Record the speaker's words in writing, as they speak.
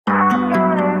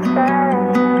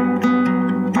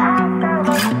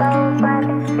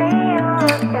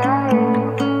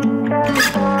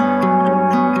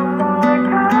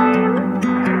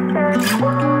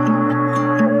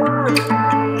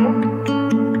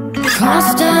Can't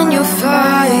stand your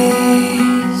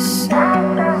face.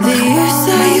 The years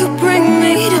that you bring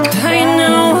me to pain,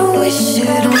 now I wish it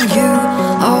on you.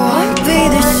 I won't be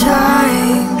the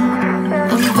same.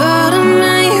 I'm better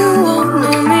man, you won't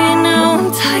know me now.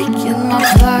 I'm taking my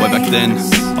place. Way back then,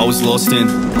 I was lost in,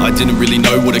 I didn't really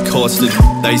know what it costed.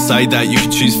 They say that you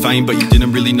could choose fame, but you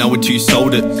didn't really know it till you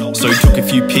sold it. So took a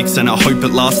few pics and I hope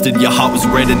it lasted. Your heart was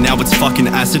red and now it's fucking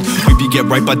acid. Hope you get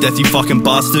raped by death, you fucking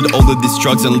bastard. All of this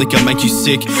drugs and liquor make you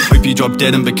sick. Hope you drop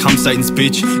dead and become Satan's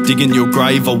bitch. Dig in your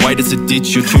grave, I'll wait as a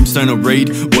ditch. Your tombstone I'll read,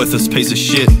 worthless piece of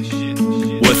shit.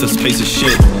 Worthless piece of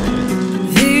shit.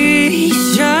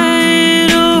 These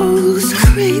shadows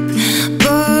creep,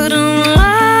 but I'm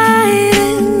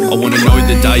lying. I wanna know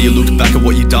the day you looked back at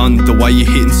what you done. The way you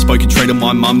hit and spoke and traded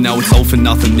my mum. Now it's all for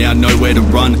nothing, now nowhere to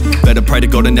run. Better pray to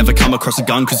God and never come across a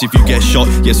gun. Cause if you get shot,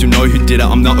 yes, you know who did it.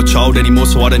 I'm not a child anymore,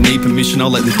 so I don't need permission. I'll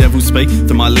let the devil speak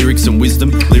through my lyrics and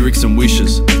wisdom, lyrics and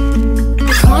wishes.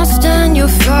 Can't stand your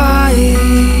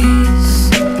face.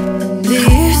 The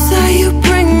years that you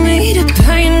bring me to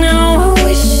pain, now I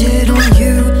wish it on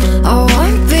you. I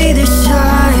won't be the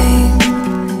same.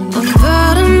 I'm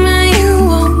better man, you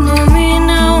won't know me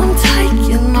now. I'm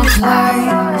taking my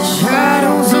place.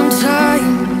 Shadows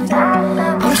untamed,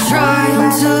 I'm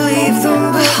trying to leave them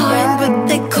behind, but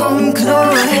they come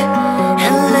close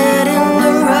and let in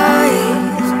the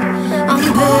rays. I'm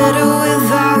better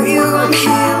without you, I'm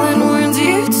healing wounds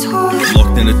you tore.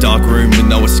 Locked in a dark room with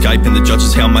no escape, and the judge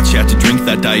is how much you had to drink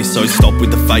that day. So stop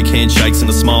with the fake handshakes and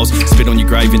the smiles. Spit on your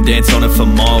grave and dance on it for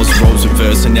miles. Roles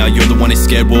reverse and now you're the one who's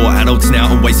scared. We're all adults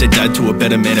now and waste their dad to a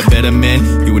better man. A better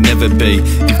man you will never be.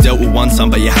 You've dealt with one son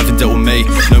but you haven't dealt with me.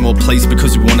 No more pleas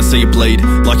because we wanna see you bleed,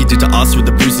 like you did to us with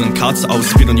the bruises and cuts. I will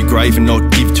spit on your grave and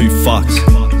not give two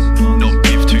fucks.